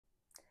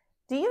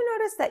Do you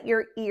notice that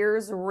your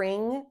ears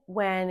ring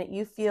when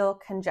you feel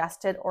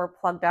congested or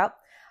plugged up?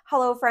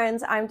 Hello,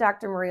 friends. I'm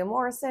Dr. Maria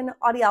Morrison,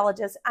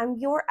 audiologist. I'm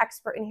your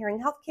expert in hearing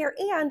healthcare,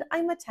 and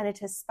I'm a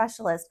tinnitus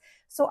specialist.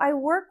 So I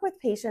work with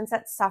patients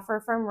that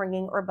suffer from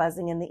ringing or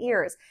buzzing in the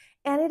ears.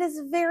 And it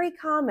is very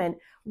common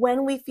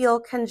when we feel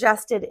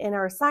congested in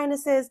our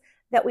sinuses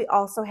that we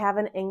also have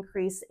an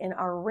increase in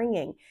our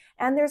ringing.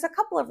 And there's a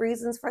couple of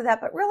reasons for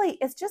that, but really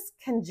it's just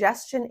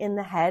congestion in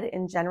the head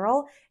in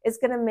general is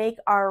going to make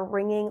our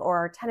ringing or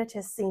our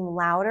tinnitus seem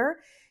louder,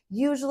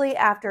 usually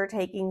after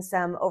taking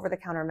some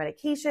over-the-counter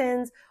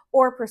medications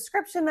or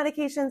prescription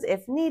medications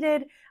if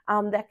needed.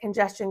 That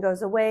congestion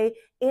goes away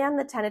and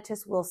the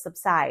tinnitus will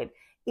subside.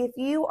 If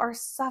you are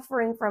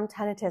suffering from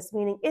tinnitus,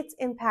 meaning it's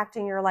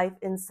impacting your life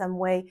in some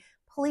way,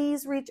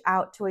 please reach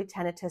out to a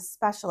tinnitus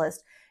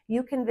specialist.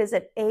 You can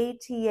visit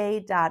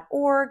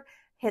ata.org,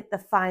 hit the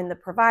Find the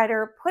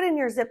Provider, put in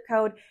your zip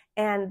code,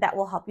 and that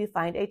will help you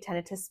find a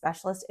tinnitus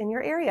specialist in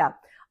your area.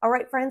 All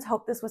right, friends,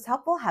 hope this was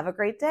helpful. Have a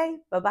great day.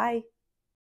 Bye-bye.